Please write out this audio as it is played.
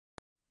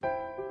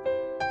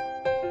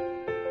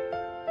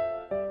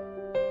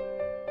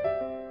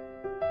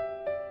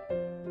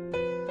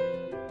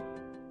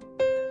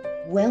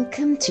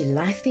Welcome to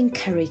Life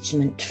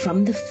Encouragement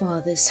from the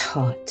Father's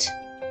Heart.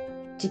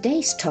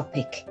 Today's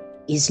topic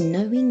is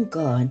knowing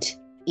God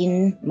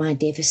in my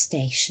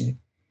devastation.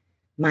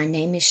 My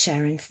name is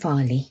Sharon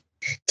Farley.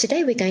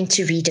 Today we're going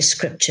to read a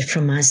scripture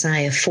from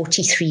Isaiah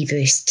 43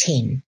 verse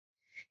 10.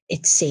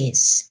 It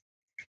says,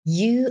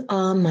 "You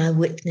are my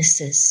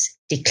witnesses,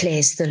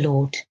 declares the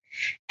Lord,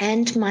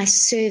 and my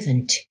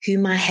servant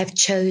whom I have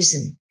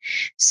chosen,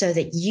 so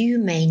that you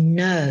may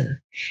know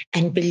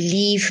and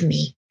believe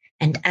me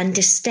and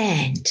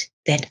understand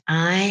that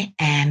I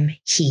am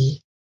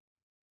He."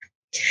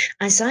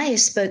 Isaiah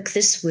spoke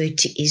this word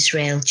to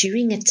Israel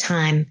during a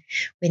time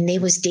when there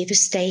was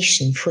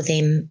devastation for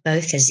them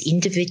both as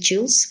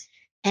individuals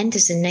and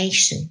as a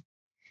nation.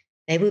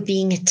 They were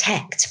being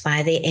attacked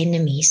by their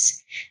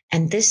enemies,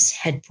 and this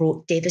had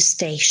brought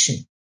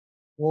devastation,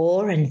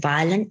 war and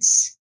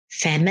violence,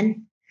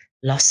 famine,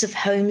 loss of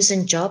homes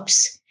and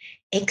jobs,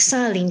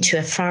 exile into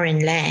a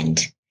foreign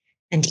land,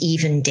 and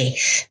even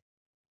death.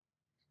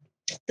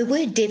 The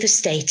word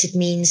devastated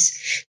means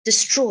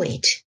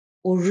destroyed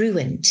or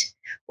ruined,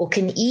 or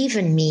can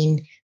even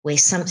mean where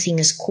something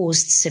has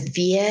caused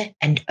severe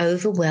and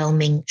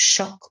overwhelming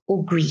shock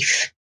or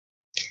grief.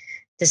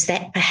 Does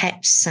that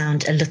perhaps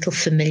sound a little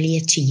familiar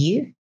to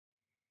you?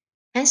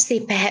 Has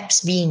there perhaps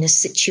been a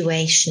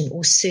situation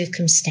or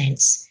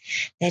circumstance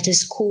that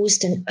has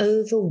caused an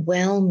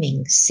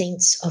overwhelming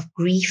sense of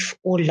grief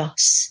or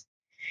loss?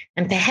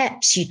 And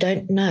perhaps you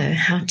don't know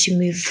how to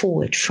move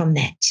forward from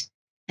that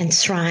and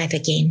thrive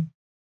again.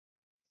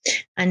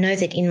 I know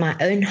that in my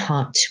own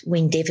heart,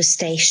 when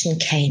devastation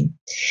came,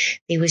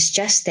 there was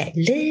just that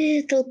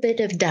little bit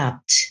of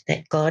doubt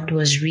that God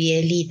was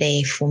really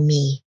there for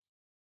me.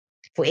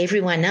 For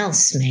everyone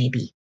else,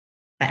 maybe,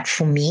 but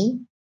for me,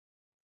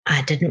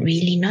 I didn't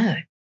really know.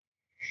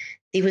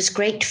 There was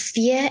great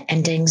fear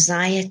and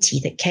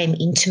anxiety that came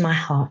into my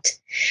heart,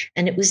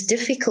 and it was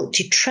difficult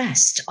to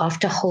trust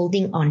after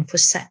holding on for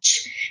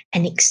such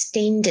an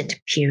extended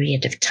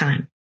period of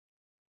time.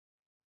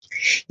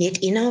 Yet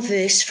in our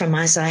verse from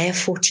Isaiah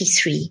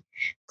 43,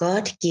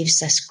 God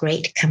gives us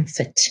great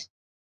comfort.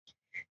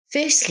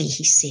 Firstly,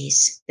 he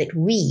says that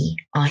we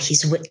are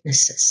his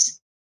witnesses.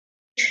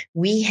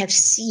 We have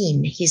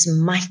seen his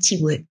mighty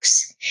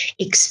works,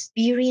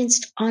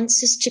 experienced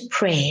answers to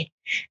prayer,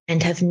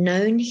 and have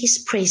known his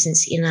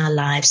presence in our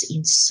lives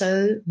in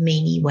so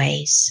many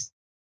ways.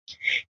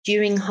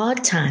 During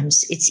hard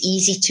times, it's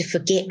easy to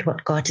forget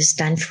what God has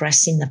done for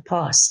us in the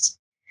past,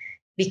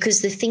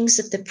 because the things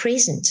of the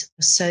present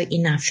are so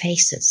in our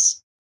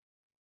faces.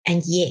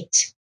 And yet,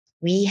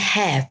 we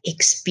have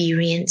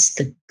experienced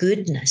the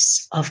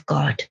goodness of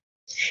God.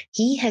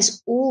 He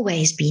has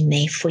always been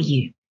there for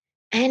you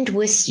and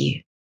with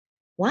you.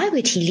 Why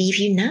would he leave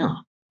you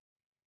now?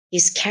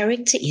 His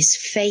character is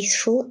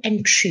faithful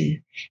and true,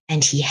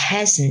 and he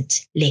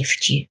hasn't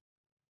left you.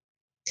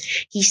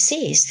 He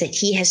says that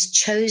he has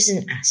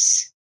chosen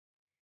us.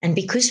 And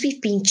because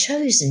we've been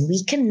chosen,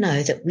 we can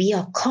know that we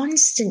are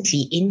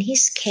constantly in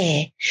his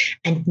care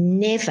and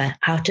never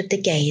out of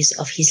the gaze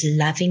of his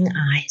loving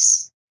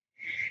eyes.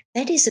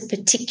 That is a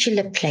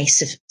particular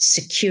place of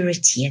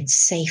security and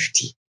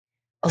safety,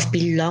 of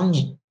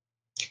belonging.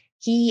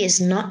 He is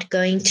not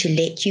going to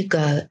let you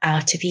go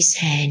out of his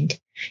hand.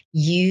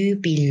 You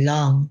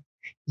belong.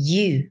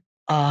 You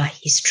are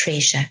his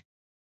treasure.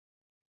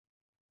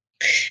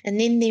 And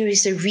then there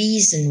is a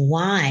reason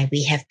why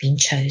we have been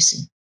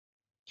chosen.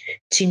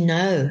 To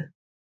know,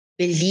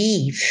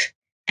 believe,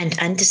 and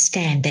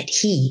understand that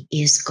he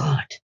is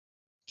God.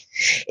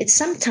 It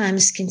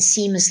sometimes can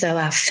seem as though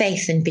our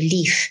faith and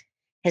belief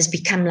has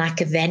become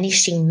like a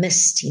vanishing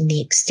mist in the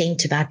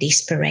extent of our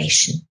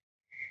desperation.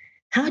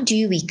 How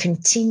do we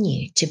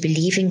continue to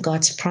believe in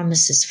God's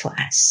promises for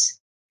us?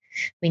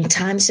 When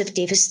times of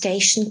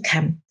devastation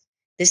come,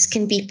 this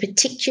can be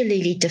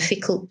particularly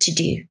difficult to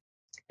do,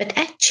 but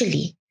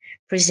actually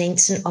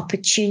presents an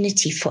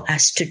opportunity for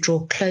us to draw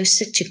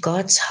closer to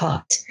God's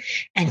heart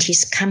and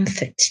his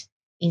comfort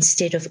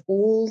instead of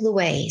all the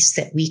ways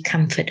that we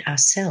comfort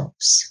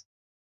ourselves.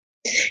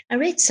 I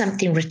read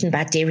something written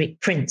by Derek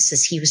Prince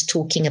as he was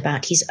talking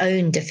about his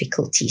own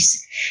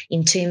difficulties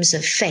in terms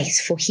of faith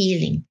for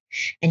healing,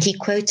 and he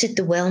quoted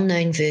the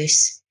well-known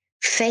verse,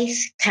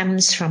 "Faith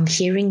comes from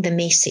hearing the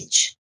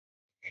message,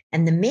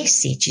 and the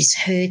message is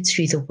heard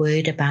through the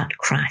word about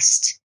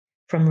Christ,"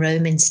 from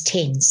Romans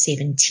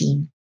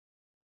 10:17.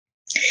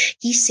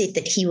 He said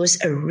that he was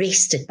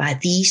arrested by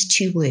these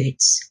two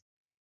words.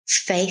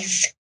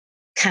 Faith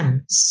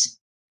comes.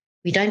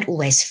 We don't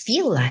always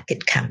feel like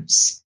it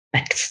comes,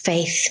 but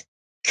faith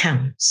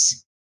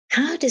comes.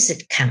 How does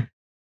it come?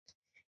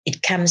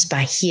 It comes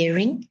by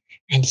hearing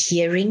and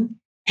hearing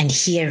and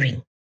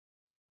hearing.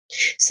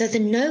 So the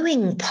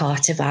knowing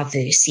part of our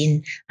verse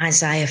in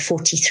Isaiah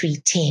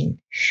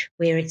 43:10,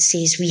 where it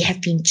says we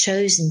have been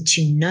chosen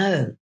to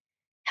know,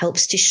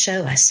 helps to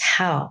show us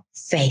how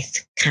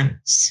faith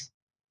comes.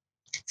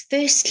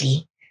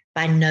 Firstly,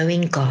 by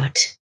knowing God.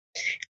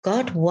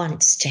 God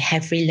wants to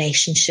have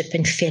relationship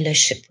and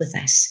fellowship with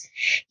us.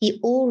 He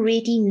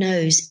already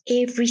knows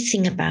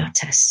everything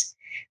about us,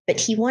 but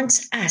he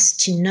wants us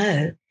to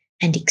know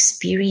and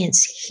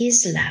experience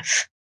his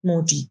love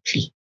more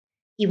deeply.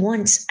 He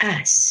wants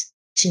us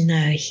to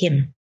know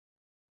him.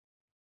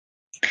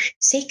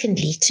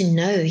 Secondly, to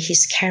know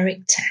his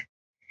character,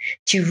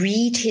 to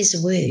read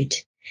his word,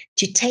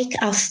 to take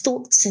our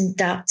thoughts and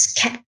doubts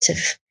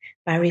captive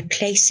by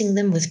replacing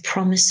them with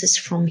promises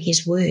from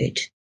his word.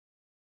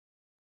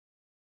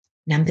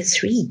 Number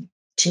 3,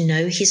 to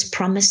know his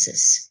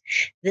promises.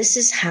 This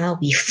is how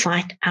we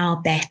fight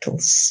our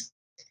battles.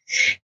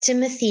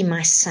 Timothy,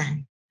 my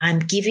son, I'm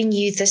giving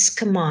you this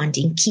command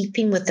in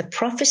keeping with the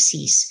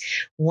prophecies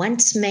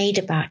once made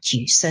about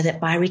you, so that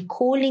by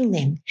recalling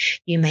them,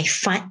 you may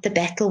fight the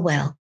battle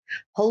well,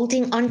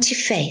 holding on to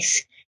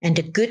faith and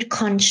a good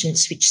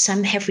conscience, which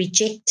some have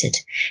rejected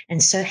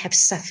and so have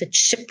suffered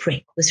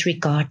shipwreck with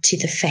regard to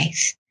the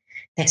faith.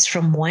 That's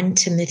from 1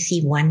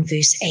 Timothy 1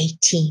 verse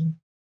 18.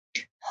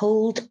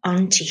 Hold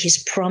on to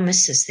his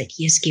promises that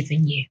he has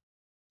given you.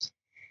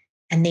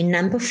 And then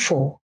number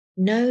 4,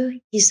 know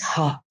his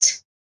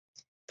heart.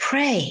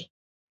 Pray,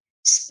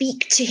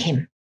 speak to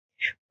him,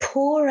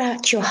 pour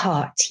out your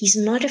heart. He's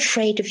not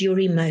afraid of your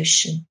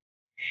emotion,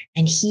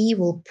 and he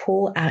will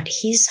pour out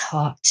his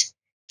heart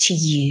to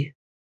you.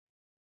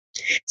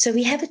 So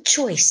we have a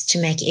choice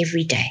to make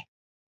every day.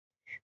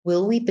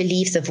 Will we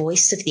believe the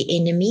voice of the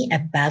enemy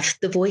above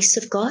the voice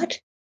of God?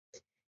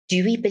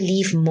 Do we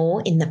believe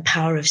more in the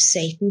power of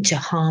Satan to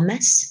harm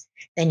us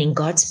than in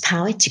God's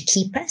power to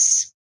keep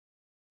us?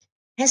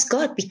 Has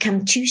God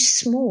become too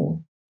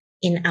small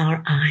in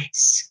our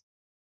eyes?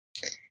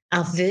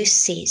 Our verse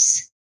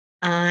says,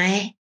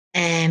 I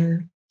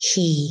am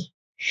he.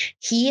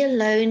 He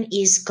alone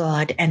is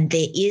God, and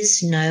there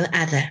is no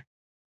other.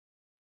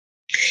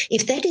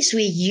 If that is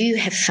where you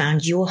have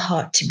found your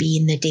heart to be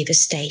in the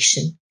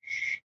devastation,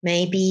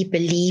 maybe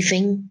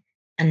believing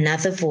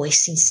another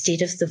voice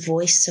instead of the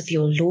voice of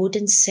your Lord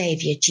and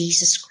Savior,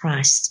 Jesus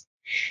Christ,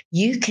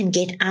 you can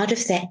get out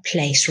of that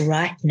place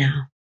right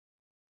now.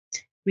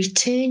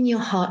 Return your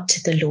heart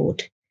to the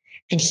Lord,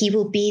 and he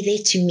will be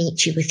there to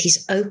meet you with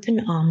his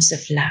open arms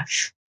of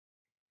love.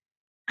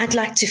 I'd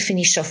like to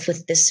finish off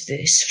with this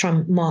verse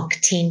from Mark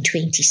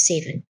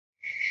 10:27.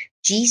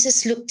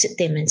 Jesus looked at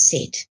them and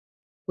said,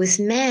 with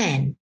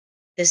man,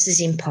 this is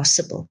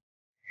impossible,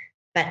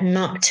 but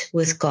not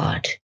with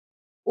God.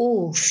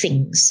 All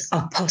things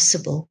are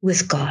possible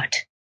with God.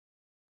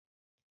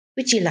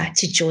 Would you like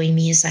to join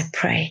me as I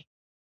pray?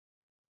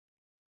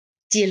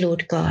 Dear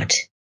Lord God,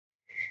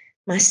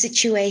 my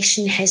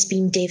situation has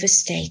been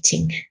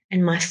devastating,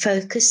 and my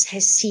focus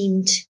has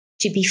seemed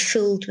to be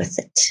filled with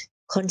it,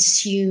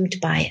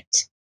 consumed by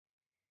it.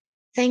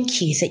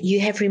 Thank you that you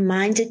have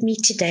reminded me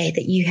today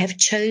that you have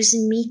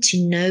chosen me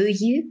to know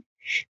you,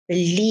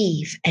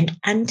 believe and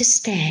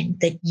understand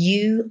that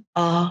you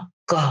are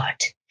God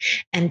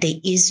and there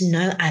is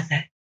no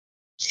other.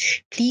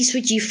 Please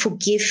would you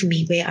forgive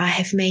me where I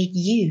have made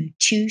you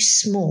too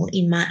small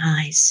in my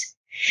eyes,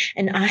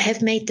 and I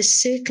have made the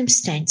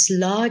circumstance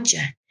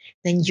larger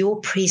than your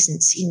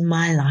presence in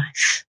my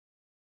life.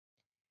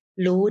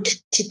 Lord,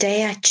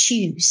 today I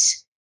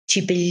choose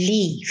to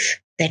believe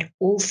that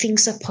all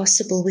things are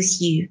possible with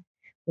you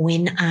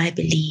when I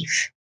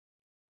believe.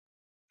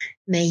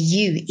 May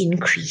you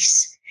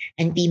increase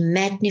and be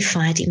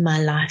magnified in my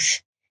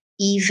life,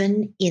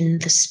 even in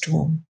the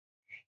storm.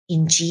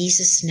 In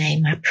Jesus'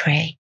 name I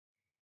pray.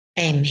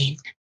 Amen.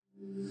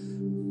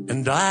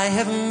 And I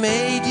have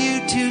made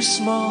you too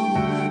small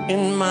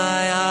in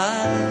my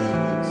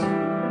eyes,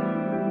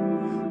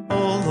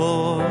 oh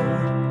Lord,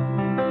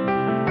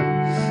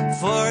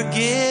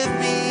 forgive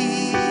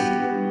me.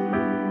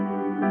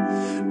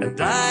 And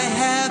I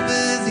have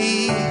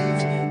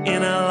believed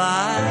in a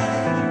lie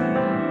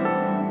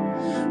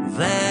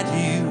that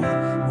you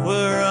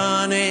were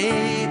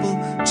unable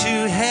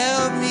to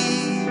help me.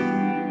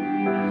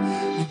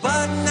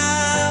 But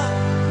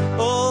now,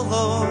 oh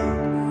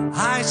Lord,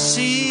 I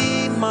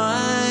see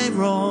my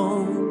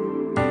wrong.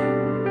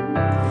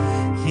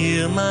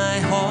 Hear my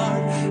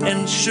heart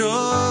and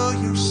show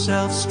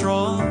yourself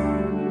strong.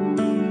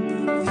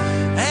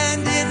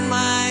 And in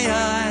my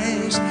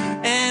eyes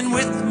and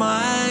with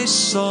my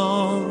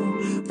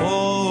song,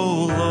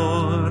 oh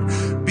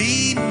Lord,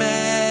 be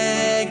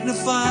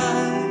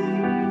magnified.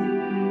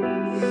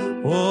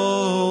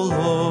 Oh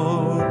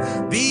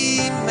Lord,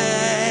 be magnified.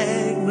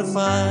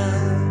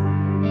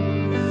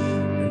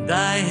 And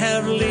I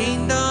have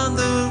leaned on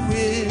the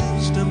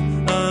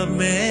wisdom of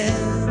men.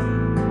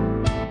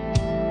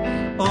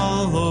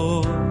 Oh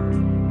Lord,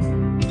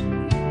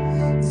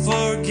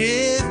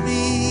 forgive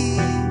me.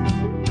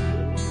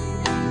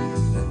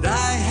 And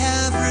I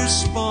have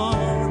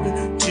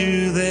responded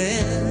to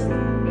them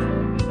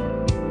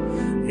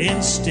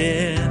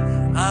instead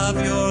of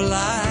your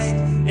light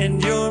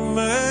and your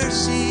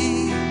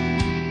mercy.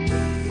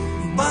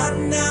 But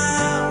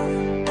now,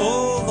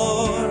 oh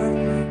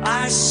Lord,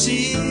 I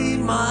see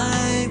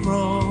my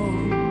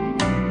wrong.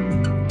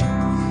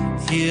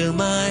 Hear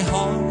my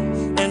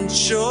heart and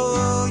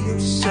show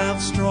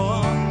yourself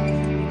strong.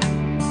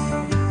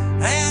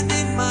 And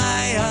in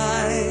my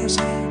eyes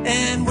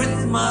and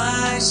with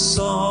my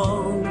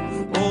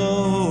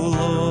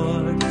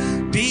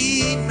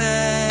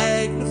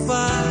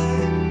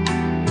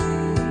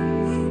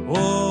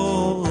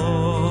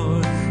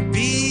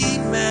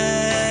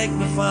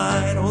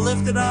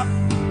it up